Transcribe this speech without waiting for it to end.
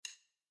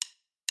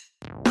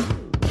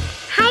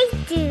Hi,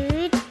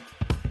 dude.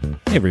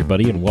 Hey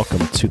everybody, and welcome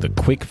to the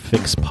Quick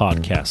Fix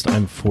Podcast.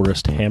 I'm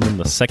Forrest Hammond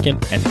II,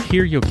 and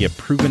here you'll get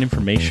proven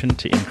information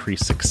to increase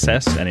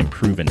success and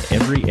improve in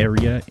every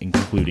area,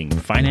 including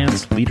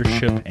finance,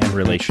 leadership, and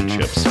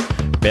relationships.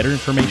 Better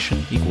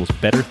information equals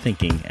better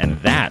thinking, and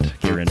that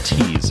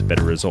guarantees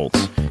better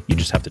results. You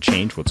just have to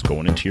change what's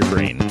going into your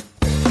brain.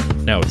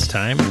 Now it's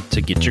time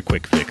to get your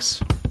Quick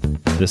Fix.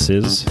 This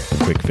is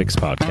the Quick Fix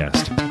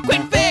Podcast.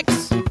 Quick Fix!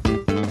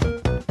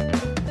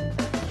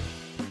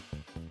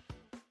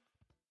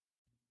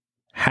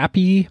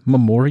 Happy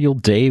Memorial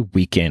Day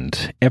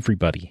weekend,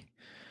 everybody.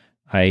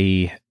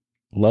 I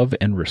love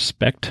and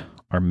respect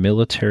our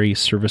military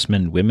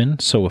servicemen and women.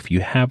 So if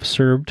you have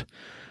served,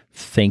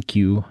 thank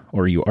you,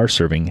 or you are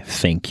serving,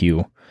 thank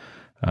you.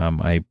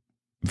 I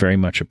very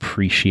much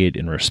appreciate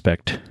and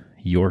respect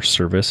your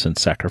service and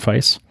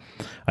sacrifice.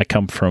 I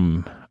come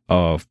from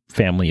a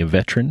family of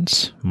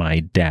veterans.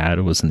 My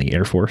dad was in the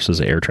Air Force as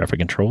an air traffic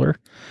controller,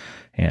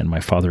 and my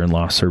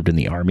father-in-law served in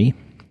the Army.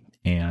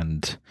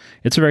 And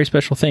it's a very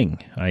special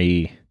thing.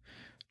 I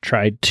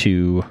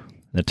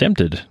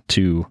attempted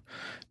to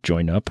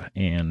join up,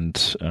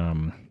 and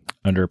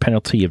under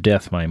penalty of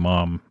death, my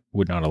mom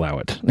would not allow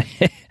it.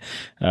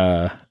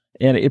 And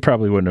it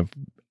probably wouldn't have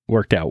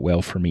worked out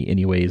well for me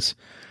anyways.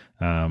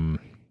 Who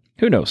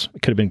knows?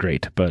 It could have been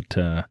great. But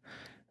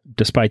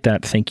despite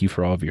that, thank you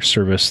for all of your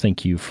service.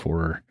 Thank you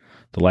for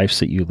the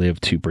lives that you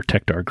live to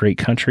protect our great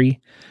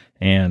country,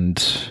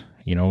 and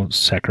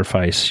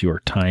sacrifice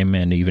your time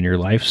and even your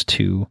lives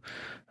to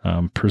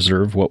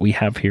preserve what we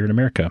have here in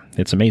America.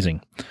 It's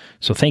amazing.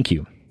 So thank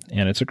you.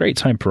 And it's a great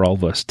time for all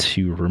of us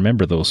to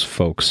remember those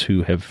folks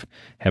who have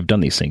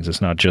done these things.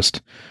 It's not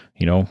just,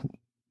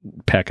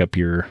 pack up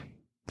your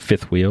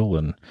fifth wheel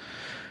and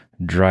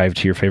drive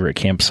to your favorite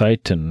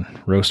campsite and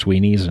roast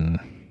weenies and,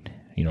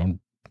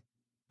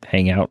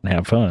 hang out and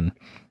have fun.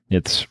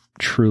 It's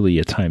truly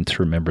a time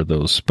to remember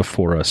those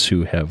before us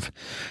who have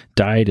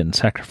died and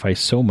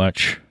sacrificed so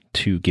much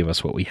to give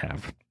us what we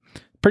have.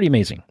 Pretty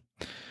amazing.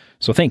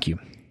 So thank you.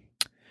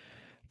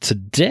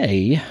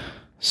 Today,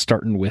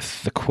 starting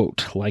with the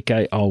quote, like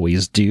I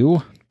always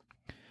do.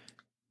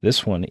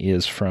 This one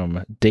is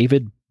from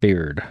David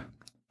Bird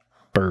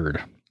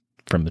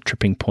from the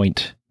Tripping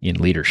Point in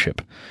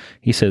Leadership.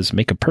 He says,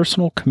 make a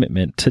personal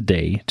commitment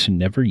today to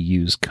never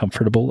use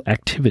comfortable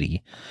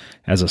activity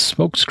as a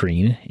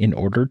smokescreen in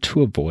order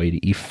to avoid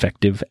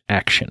effective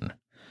action.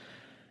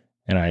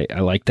 And I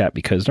like that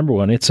because, number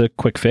one, it's a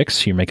quick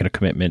fix. You're making a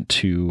commitment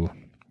to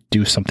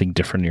do something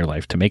different in your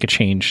life, to make a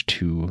change,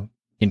 to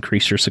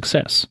increase your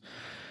success.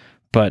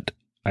 But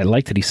I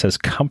like that he says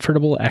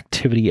comfortable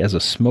activity as a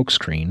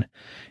smokescreen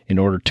in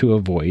order to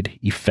avoid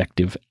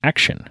effective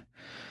action.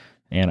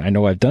 And I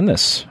know I've done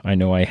this. I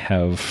know I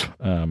have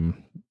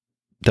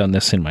done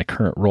this in my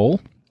current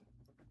role,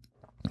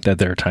 that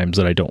there are times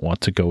that I don't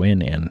want to go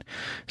in and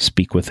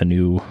speak with a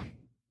new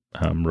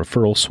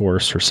referral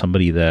source or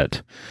somebody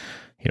that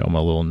I'm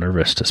a little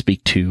nervous to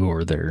speak to,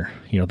 or they're,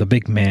 the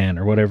big man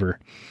or whatever.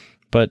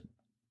 But,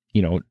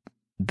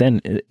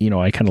 then,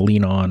 I kind of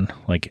lean on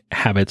like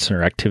habits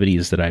or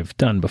activities that I've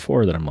done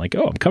before that I'm like,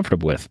 oh, I'm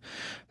comfortable with.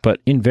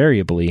 But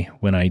invariably,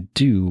 when I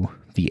do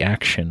the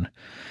action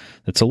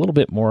that's a little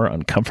bit more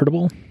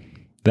uncomfortable,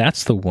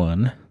 that's the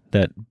one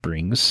that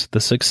brings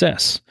the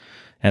success.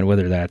 And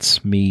whether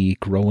that's me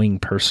growing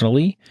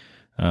personally,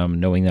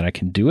 knowing that I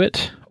can do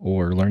it,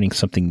 or learning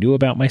something new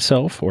about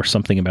myself, or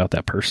something about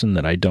that person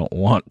that I don't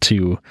want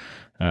to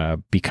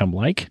become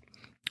like,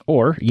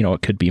 or,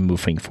 it could be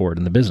moving forward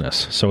in the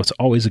business. So it's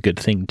always a good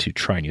thing to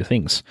try new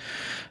things.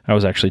 I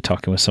was actually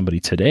talking with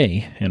somebody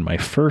today, and my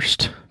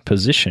first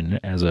position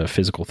as a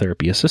physical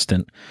therapy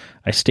assistant,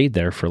 I stayed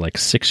there for like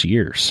 6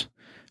 years,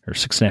 or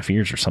 6.5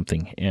 years or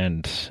something,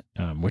 and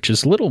which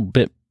is a little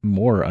bit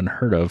more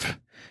unheard of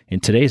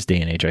in today's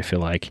day and age, I feel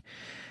like.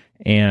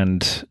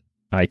 And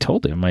I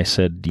told him, I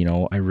said,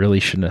 I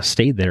really shouldn't have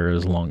stayed there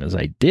as long as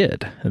I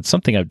did. It's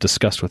something I've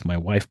discussed with my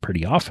wife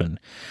pretty often,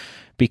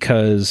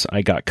 because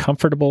I got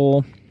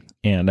comfortable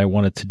and I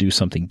wanted to do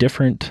something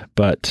different.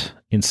 But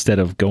instead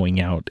of going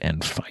out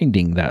and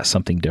finding that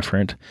something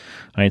different,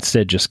 I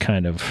instead just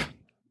kind of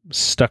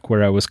stuck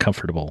where I was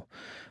comfortable.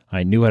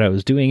 I knew what I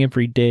was doing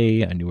every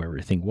day. I knew where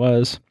everything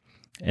was.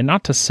 And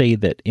not to say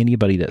that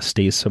anybody that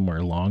stays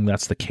somewhere long,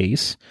 that's the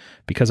case,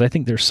 because I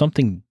think there's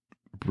something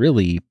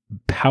really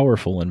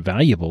powerful and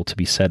valuable to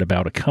be said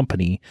about a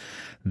company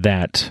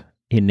that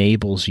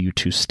enables you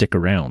to stick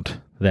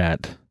around,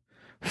 that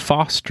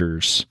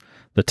fosters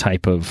the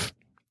type of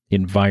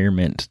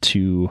environment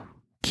to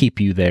keep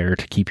you there,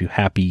 to keep you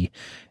happy,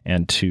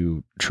 and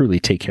to truly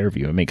take care of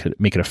you and make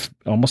it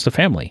almost a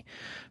family.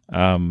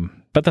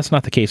 But that's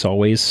not the case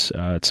always.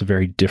 It's a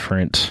very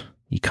different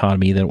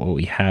economy than what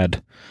we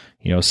had,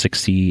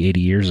 60, 80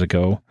 years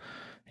ago.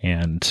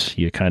 And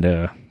you kind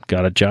of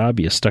got a job,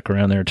 you stuck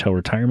around there until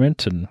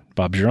retirement, and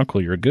Bob's your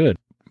uncle, you're good.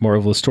 Moral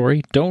of the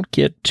story, don't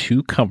get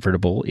too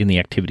comfortable in the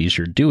activities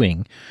you're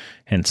doing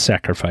and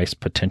sacrifice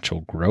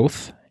potential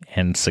growth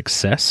and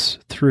success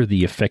through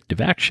the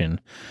effective action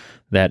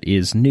that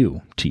is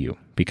new to you,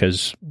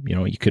 because,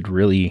 you could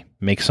really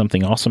make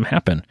something awesome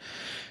happen.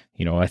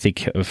 I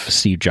think of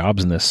Steve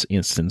Jobs in this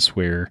instance,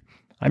 where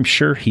I'm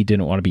sure he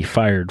didn't want to be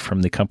fired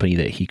from the company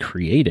that he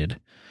created,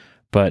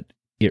 but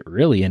it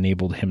really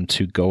enabled him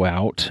to go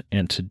out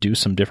and to do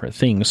some different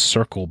things,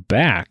 circle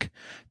back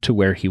to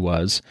where he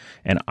was.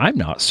 And I'm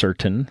not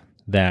certain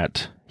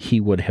that he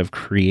would have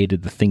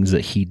created the things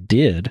that he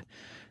did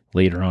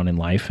later on in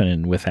life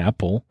and with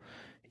Apple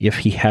if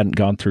he hadn't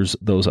gone through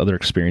those other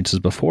experiences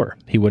before.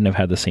 He wouldn't have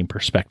had the same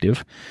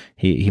perspective.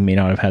 He may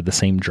not have had the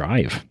same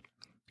drive,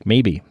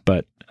 maybe,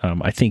 but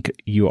I think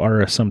you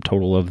are a sum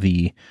total of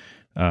the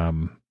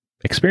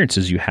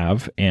experiences you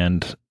have,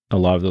 and a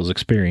lot of those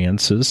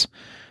experiences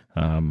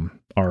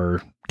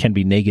can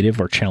be negative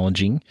or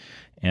challenging,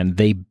 and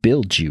they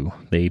build you.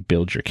 They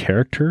build your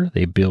character.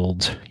 They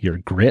build your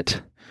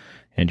grit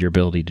and your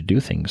ability to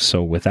do things.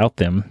 So without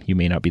them, you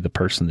may not be the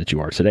person that you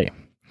are today.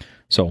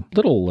 So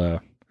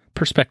little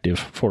perspective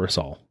for us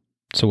all.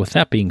 So with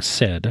that being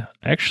said,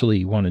 I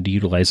actually wanted to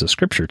utilize a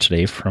scripture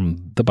today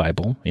from the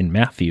Bible in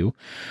Matthew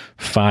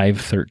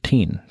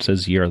 5:13. It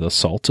says, "Ye are the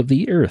salt of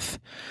the earth,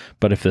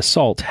 but if the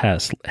salt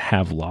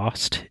have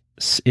lost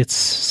its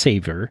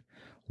savor,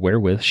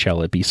 wherewith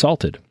shall it be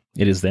salted?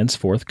 It is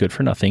thenceforth good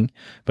for nothing,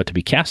 but to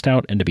be cast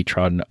out and to be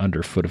trodden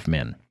under foot of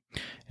men."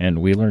 And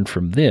we learned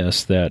from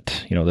this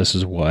that, this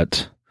is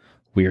what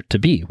we're to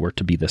be. We're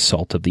to be the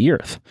salt of the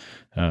earth,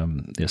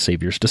 the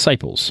Savior's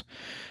disciples.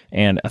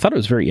 And I thought it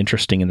was very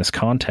interesting in this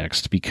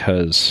context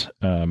because,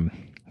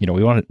 we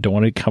don't want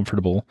to be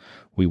comfortable.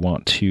 We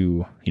want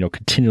to,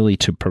 continually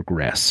to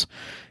progress.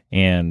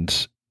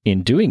 And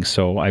in doing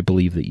so, I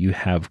believe that you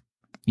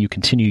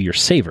continue your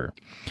savor.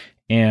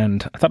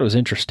 And I thought it was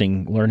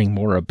interesting learning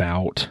more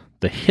about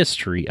the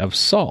history of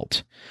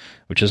salt,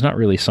 which is not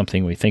really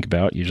something we think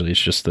about. Usually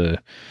it's just the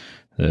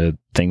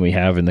thing we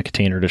have in the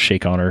container to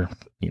shake on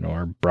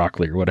our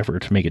broccoli or whatever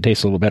to make it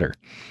taste a little better.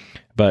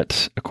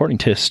 But according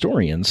to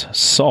historians,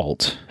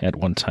 salt at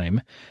one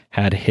time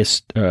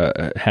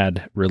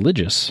had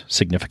religious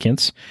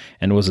significance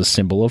and was a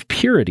symbol of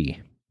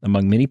purity.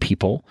 Among many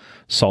people,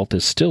 salt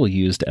is still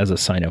used as a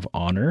sign of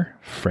honor,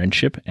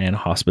 friendship, and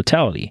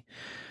hospitality.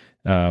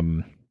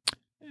 In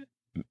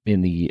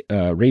the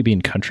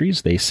Arabian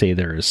countries, they say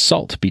there is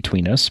salt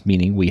between us,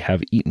 meaning we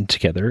have eaten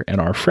together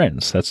and are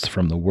friends. That's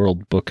from the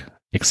World Book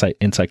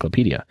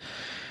Encyclopedia.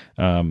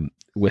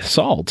 With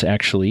salt,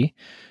 actually,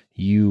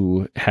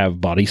 you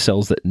have body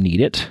cells that need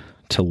it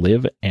to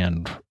live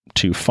and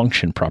to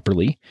function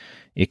properly.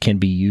 It can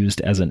be used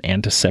as an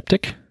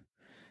antiseptic.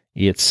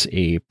 It's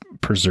a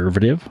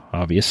preservative,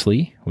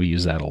 obviously. We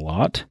use that a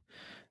lot.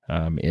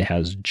 It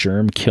has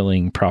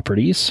germ-killing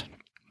properties,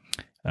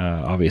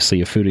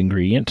 obviously a food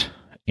ingredient,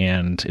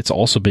 and it's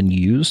also been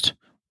used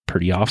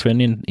pretty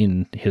often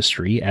in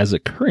history as a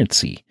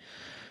currency.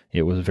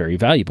 It was very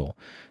valuable.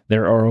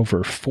 There are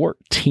over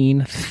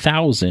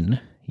 14,000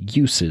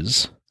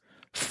 uses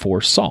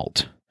for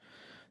salt.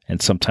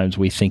 And sometimes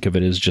we think of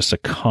it as just a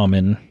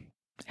common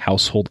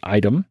household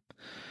item,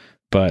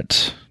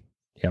 but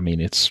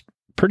it's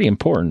pretty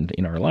important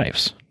in our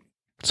lives.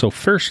 So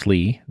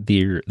firstly,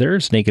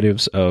 there's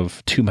negatives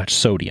of too much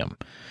sodium,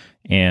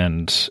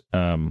 and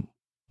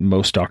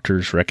most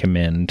doctors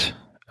recommend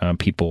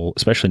people,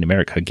 especially in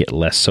America, get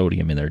less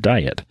sodium in their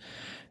diet.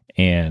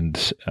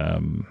 And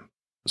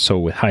so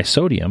with high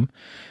sodium,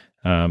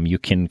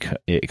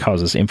 it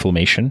causes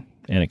inflammation,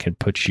 and it can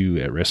put you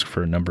at risk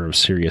for a number of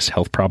serious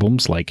health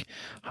problems like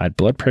high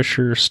blood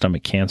pressure,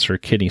 stomach cancer,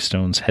 kidney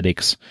stones,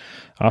 headaches,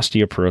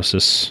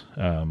 osteoporosis,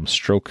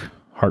 stroke,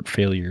 heart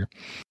failure.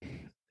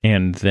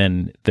 And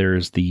then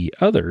there's the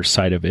other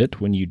side of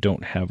it when you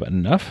don't have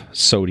enough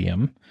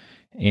sodium,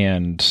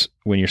 and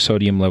when your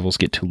sodium levels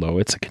get too low,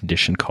 it's a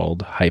condition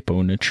called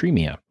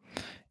hyponatremia.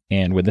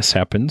 And when this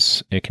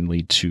happens, it can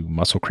lead to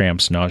muscle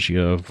cramps,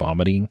 nausea,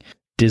 vomiting,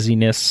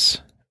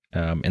 dizziness,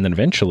 and then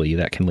eventually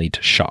that can lead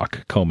to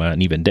shock, coma,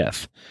 and even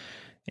death.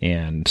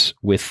 And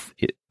with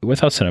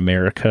us in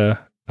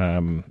America,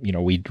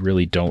 we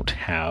really don't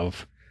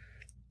have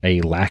a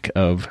lack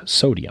of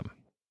sodium,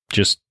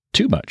 just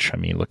too much.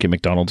 Look at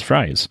McDonald's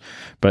fries.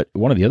 But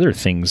one of the other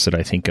things that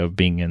I think of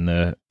being in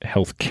the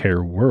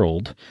healthcare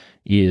world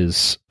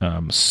is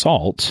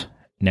salt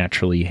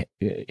naturally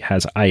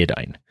has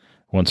iodine.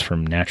 One's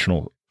from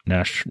natural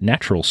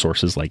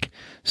sources like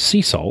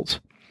sea salt.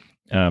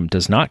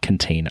 Does not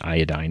contain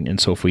iodine. And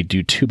so if we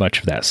do too much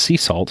of that sea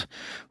salt,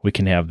 we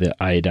can have the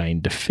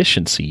iodine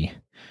deficiency,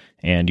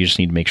 and you just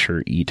need to make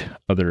sure to eat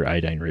other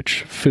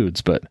iodine-rich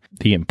foods. But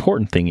the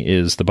important thing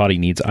is the body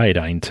needs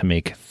iodine to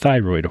make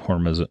thyroid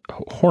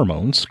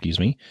hormones,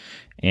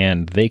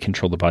 and they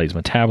control the body's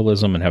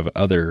metabolism and have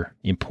other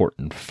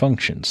important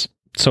functions.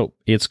 So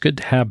it's good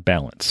to have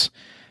balance.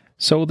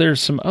 So there's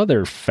some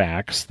other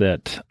facts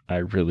that I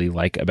really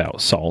like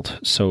about salt.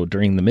 So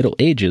during the Middle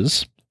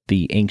Ages,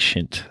 the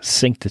ancient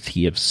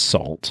sanctity of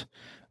salt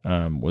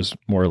was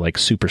more like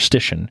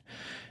superstition,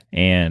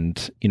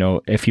 And,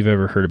 if you've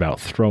ever heard about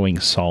throwing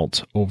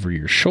salt over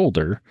your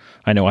shoulder,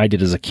 I know I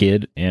did as a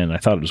kid and I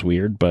thought it was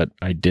weird, but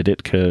I did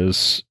it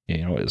because,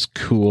 it was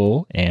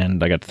cool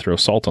and I got to throw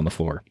salt on the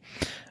floor.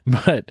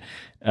 But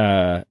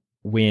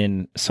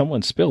when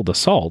someone spilled the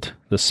salt,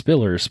 the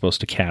spiller is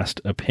supposed to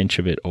cast a pinch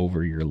of it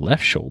over your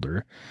left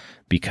shoulder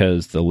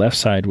because the left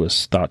side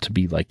was thought to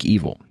be like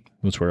evil.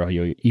 It was where all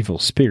your evil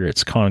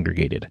spirits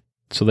congregated.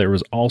 So there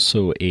was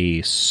also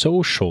a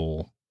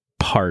social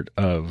part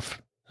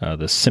of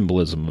the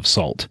symbolism of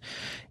salt.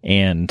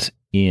 And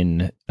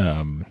in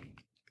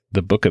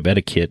the Book of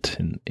Etiquette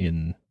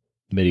in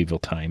medieval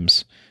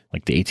times,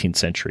 like the 18th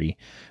century,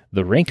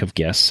 the rank of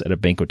guests at a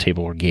banquet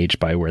table were gauged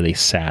by where they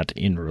sat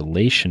in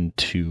relation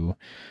to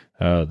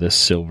the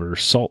silver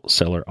salt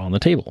cellar on the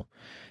table.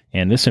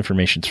 And this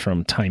information is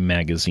from Time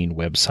Magazine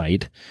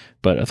website,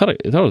 but I thought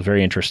it was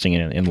very interesting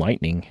and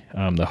enlightening.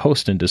 The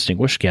host and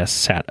distinguished guests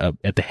sat up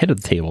at the head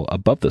of the table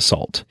above the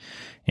salt,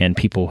 and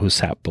people who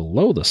sat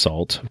below the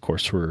salt, of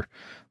course, were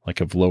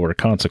like of lower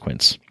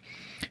consequence.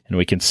 And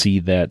we can see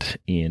that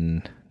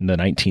in the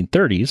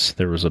 1930s,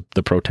 there was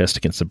the protest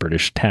against the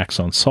British tax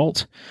on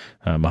salt.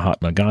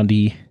 Mahatma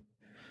Gandhi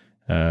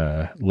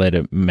led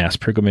a mass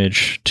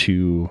pilgrimage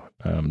to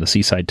the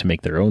seaside to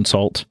make their own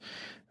salt.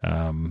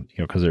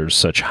 Because there's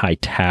such high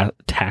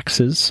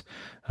taxes.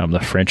 The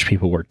French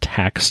people were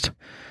taxed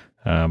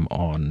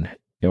on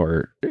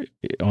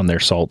their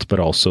salt, but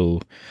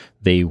also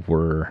they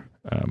were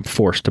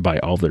forced to buy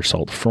all their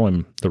salt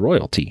from the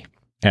royalty.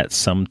 At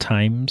some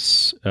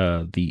times,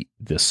 the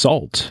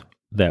salt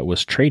that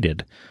was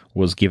traded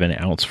was given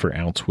ounce for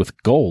ounce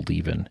with gold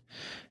even.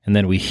 And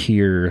then we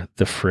hear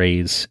the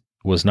phrase,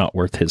 was not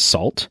worth his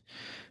salt.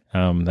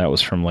 That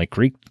was from like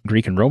Greek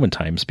and Roman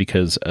times,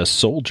 because a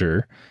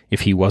soldier,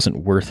 if he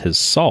wasn't worth his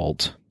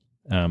salt,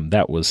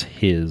 that was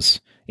his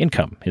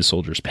income, his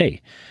soldier's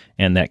pay.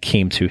 And that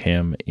came to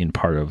him in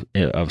part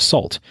of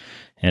salt.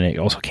 And it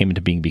also came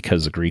into being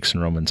because the Greeks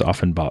and Romans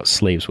often bought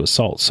slaves with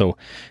salt. So,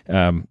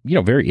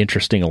 very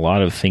interesting. A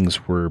lot of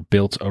things were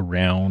built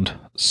around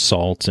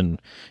salt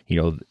and,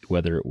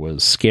 whether it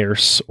was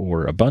scarce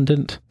or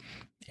abundant.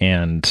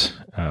 And,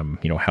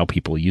 how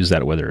people use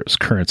that, whether it's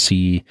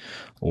currency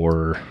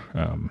or,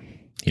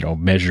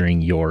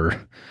 measuring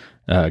your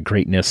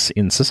greatness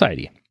in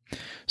society.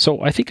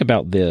 So I think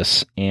about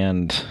this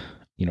and,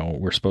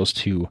 we're supposed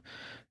to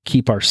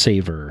keep our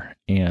savor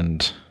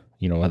and,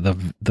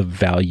 the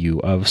value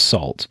of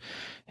salt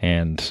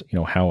and,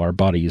 how our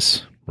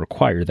bodies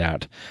require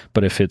that.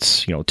 But if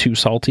it's, too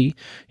salty,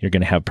 you're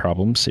going to have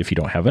problems. If you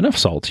don't have enough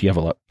salt, you have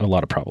a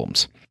lot of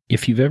problems.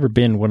 If you've ever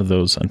been one of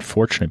those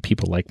unfortunate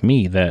people like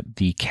me that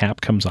the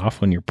cap comes off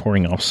when you're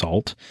pouring off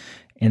salt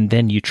and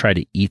then you try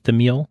to eat the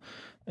meal,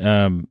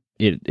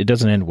 it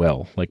doesn't end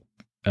well. Like,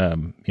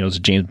 it's a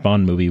James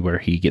Bond movie where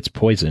he gets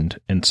poisoned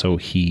and so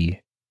he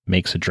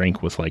makes a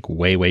drink with like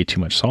way, way too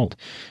much salt.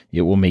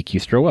 It will make you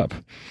throw up.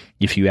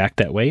 If you act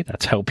that way,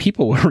 that's how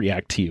people will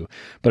react to you.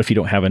 But if you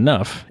don't have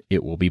enough,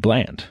 it will be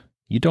bland.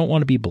 You don't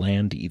want to be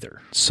bland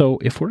either. So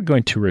if we're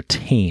going to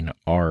retain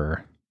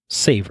our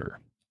savor,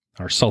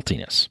 our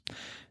saltiness,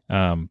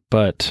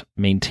 but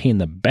maintain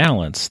the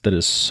balance that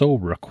is so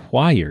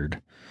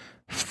required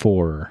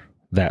for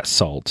that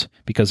salt,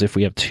 because if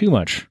we have too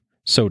much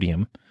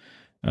sodium,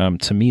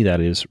 to me,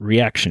 that is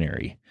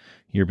reactionary.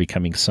 You're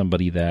becoming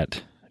somebody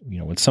that,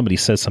 when somebody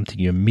says something,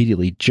 you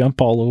immediately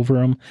jump all over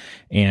them,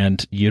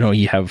 and,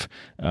 you have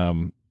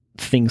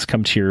things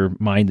come to your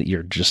mind that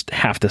you just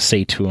have to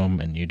say to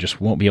them, and you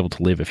just won't be able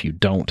to live if you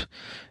don't.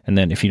 And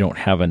then if you don't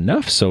have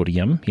enough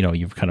sodium,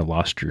 you've kind of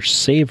lost your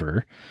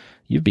savor.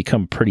 You've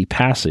become pretty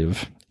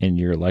passive, and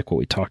you're like what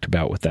we talked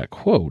about with that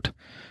quote,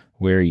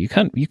 where you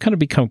kind of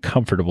become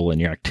comfortable in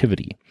your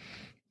activity,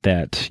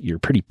 that you're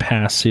pretty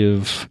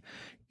passive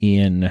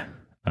in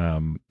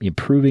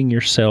improving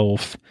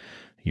yourself.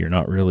 You're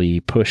not really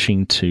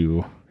pushing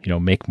to,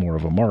 make more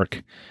of a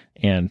mark.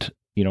 And,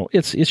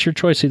 it's your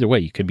choice either way.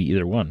 You could be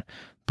either one.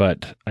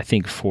 But I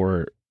think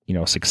for,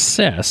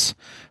 success,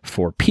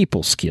 for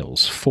people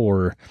skills,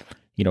 for,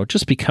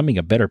 just becoming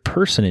a better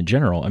person in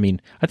general. I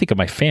mean, I think of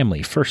my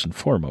family first and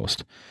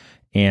foremost.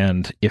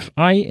 And if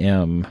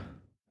I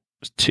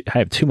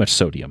have too much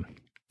sodium,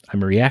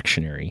 I'm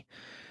reactionary,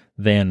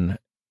 then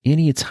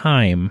any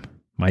time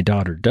my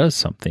daughter does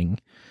something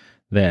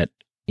that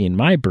in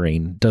my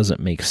brain doesn't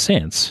make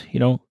sense,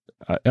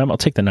 I'll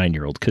take the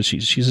 9-year-old because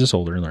she's just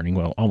older and learning,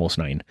 well, almost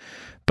 9,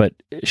 but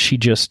she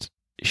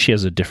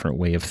has a different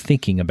way of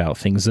thinking about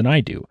things than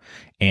I do.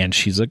 And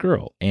she's a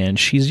girl and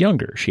she's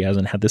younger. She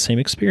hasn't had the same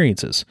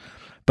experiences.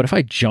 But if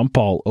I jump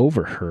all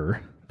over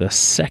her the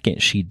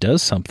second she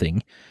does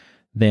something,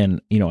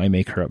 then, I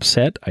make her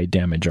upset. I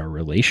damage our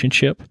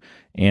relationship.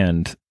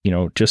 And,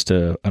 just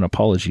an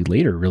apology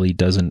later really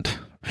doesn't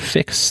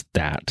fix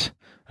that.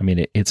 I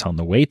mean, it's on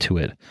the way to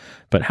it.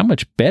 But how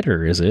much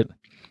better is it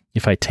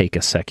if I take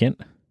a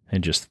second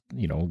and just,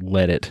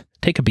 let it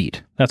take a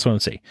beat? That's what I'm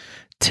saying.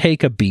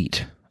 Take a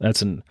beat.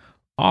 That's an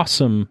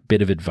awesome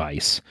bit of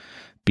advice,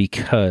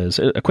 because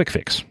a quick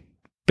fix,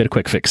 bit of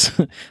quick fix.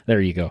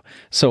 There you go.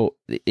 So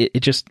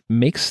it just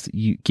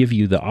give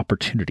you the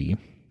opportunity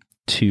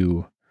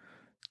to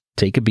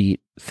take a beat,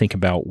 think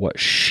about what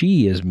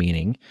she is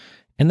meaning,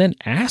 and then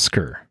ask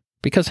her.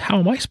 Because how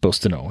am I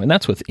supposed to know? And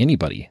that's with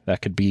anybody.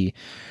 That could be,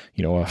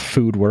 a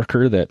food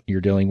worker that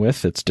you're dealing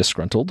with that's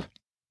disgruntled.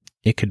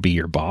 It could be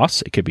your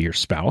boss. It could be your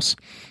spouse.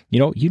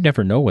 You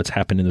never know what's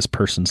happened in this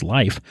person's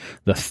life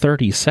the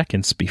 30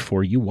 seconds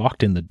before you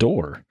walked in the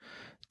door.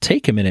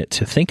 Take a minute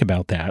to think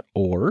about that,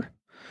 or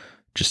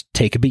just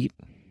take a beat,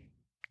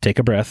 take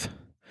a breath,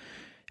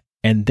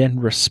 and then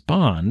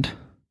respond,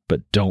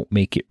 but don't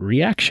make it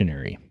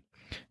reactionary.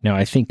 Now,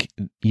 I think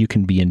you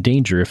can be in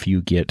danger if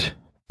you get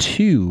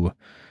too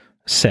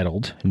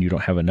settled and you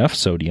don't have enough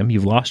sodium.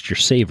 You've lost your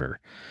savor.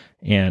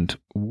 And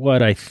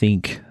what I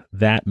think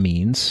that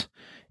means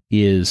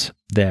is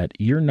that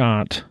you're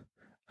not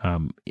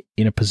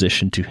in a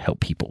position to help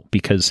people,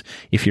 because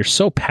if you're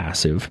so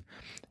passive,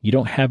 you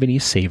don't have any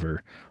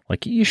savor.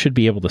 Like, you should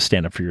be able to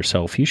stand up for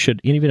yourself. You should,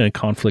 even in a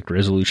conflict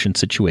resolution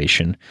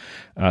situation,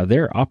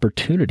 there are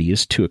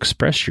opportunities to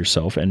express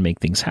yourself and make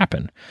things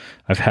happen.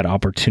 I've had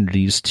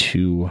opportunities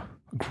to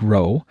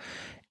grow,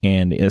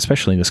 and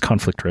especially in this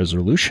conflict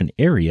resolution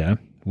area,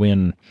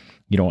 when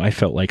I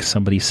felt like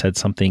somebody said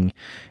something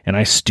and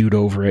I stewed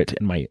over it,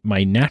 and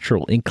my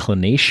natural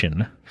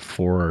inclination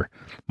for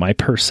my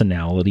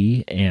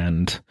personality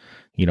and,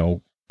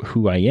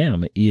 who I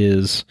am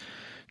is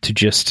to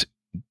just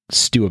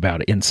stew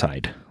about it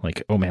inside.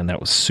 Like, oh man, that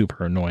was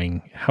super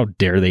annoying. How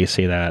dare they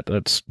say that?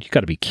 You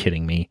got to be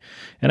kidding me.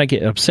 And I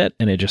get upset,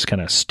 and it just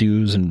kind of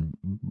stews and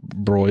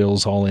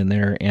broils all in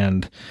there.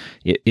 And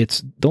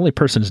it's the only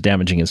person who's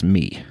damaging is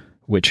me,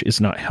 which is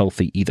not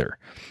healthy either.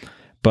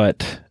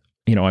 But,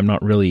 I'm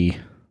not really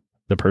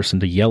the person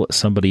to yell at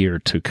somebody or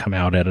to come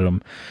out at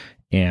them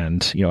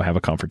and, have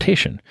a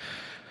confrontation.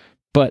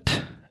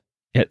 But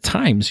at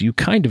times you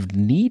kind of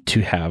need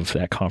to have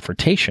that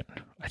confrontation.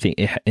 I think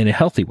in a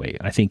healthy way.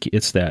 I think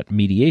it's that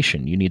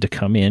mediation. You need to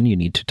come in, you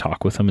need to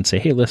talk with them and say,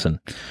 hey, listen,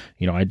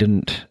 I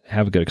didn't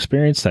have a good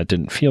experience. That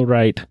didn't feel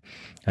right.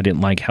 I didn't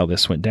like how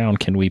this went down.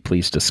 Can we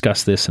please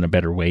discuss this in a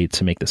better way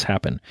to make this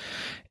happen?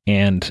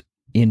 And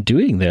in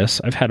doing this,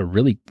 I've had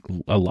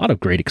a lot of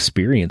great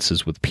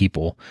experiences with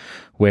people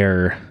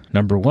where,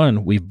 number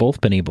one, we've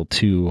both been able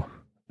to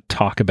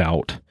talk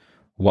about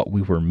what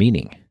we were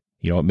meaning.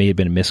 It may have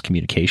been a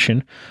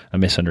miscommunication, a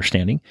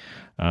misunderstanding.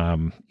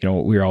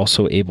 We were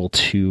also able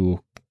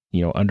to,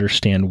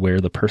 understand where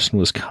the person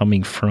was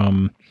coming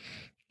from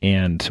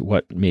and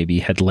what maybe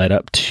had led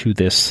up to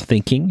this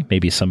thinking.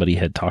 Maybe somebody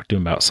had talked to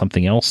him about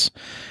something else,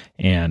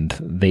 and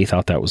they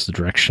thought that was the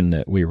direction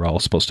that we were all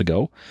supposed to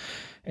go.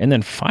 And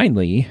then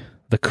finally,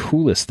 the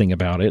coolest thing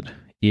about it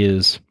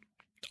is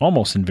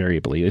almost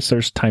invariably,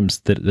 there's times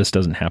that this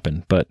doesn't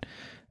happen, but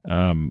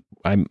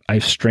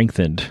I've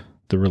strengthened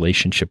the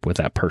relationship with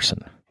that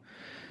person.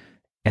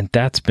 And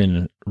that's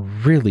been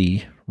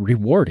really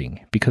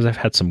rewarding, because I've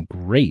had some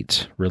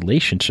great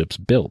relationships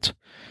built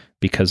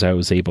because I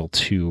was able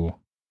to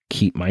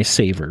keep my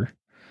savor,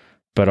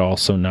 but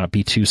also not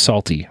be too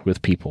salty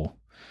with people.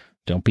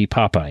 Don't be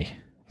Popeye.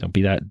 Don't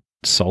be that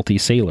salty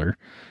sailor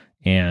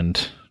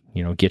and,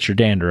 get your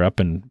dander up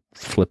and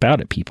flip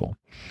out at people.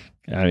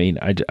 I mean,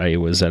 I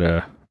was at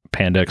a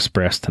Panda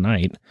Express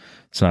tonight.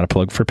 It's not a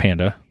plug for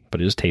Panda,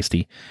 but it is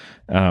tasty.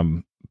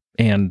 And,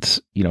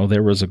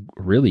 there was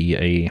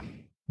a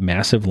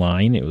massive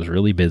line. It was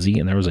really busy,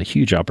 and there was a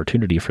huge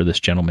opportunity for this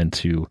gentleman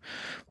to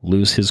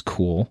lose his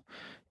cool.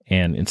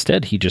 And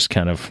instead, he just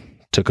kind of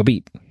took a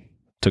beat,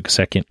 took a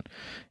second,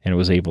 and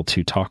was able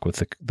to talk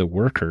with the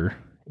worker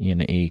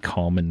in a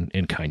calm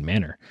and kind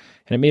manner.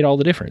 And it made all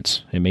the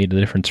difference. It made the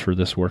difference for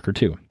this worker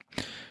too.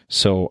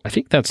 So I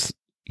think that's,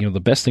 the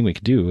best thing we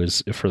could do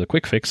is, for the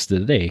quick fix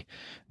today,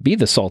 be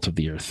the salt of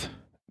the earth.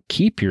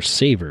 Keep your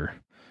savor.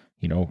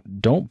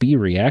 Don't be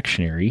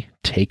reactionary.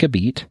 Take a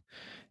beat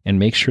and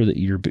make sure that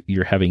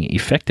you're having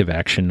effective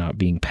action, not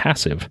being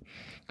passive.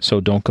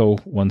 So don't go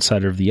one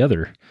side or the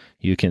other.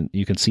 You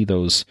can see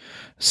those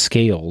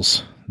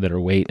scales that are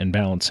weight and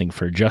balancing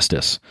for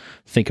justice.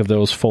 Think of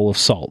those full of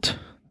salt,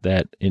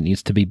 that it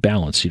needs to be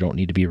balanced. You don't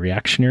need to be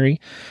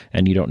reactionary,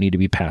 and you don't need to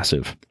be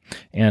passive.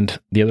 And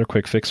the other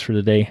quick fix for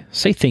today,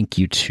 say thank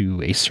you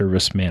to a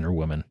serviceman or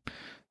woman.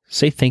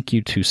 Say thank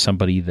you to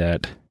somebody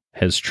that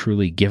has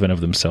truly given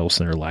of themselves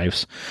in their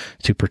lives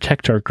to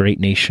protect our great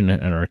nation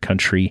and our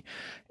country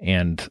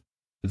and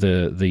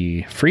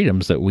the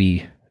freedoms that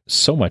we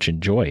so much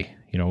enjoy.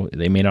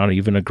 They may not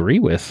even agree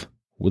with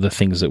the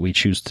things that we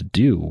choose to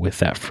do with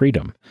that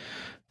freedom,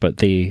 but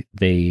they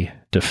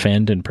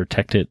defend and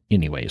protect it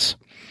anyways.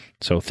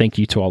 So thank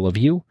you to all of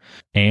you,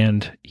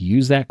 and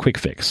use that quick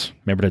fix.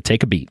 Remember to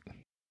take a beat.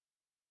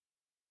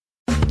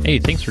 Hey,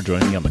 thanks for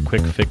joining me on the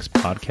Quick Fix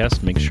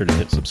podcast. Make sure to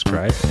hit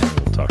subscribe, and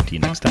we'll talk to you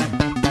next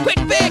time. Quick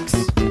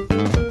Fix!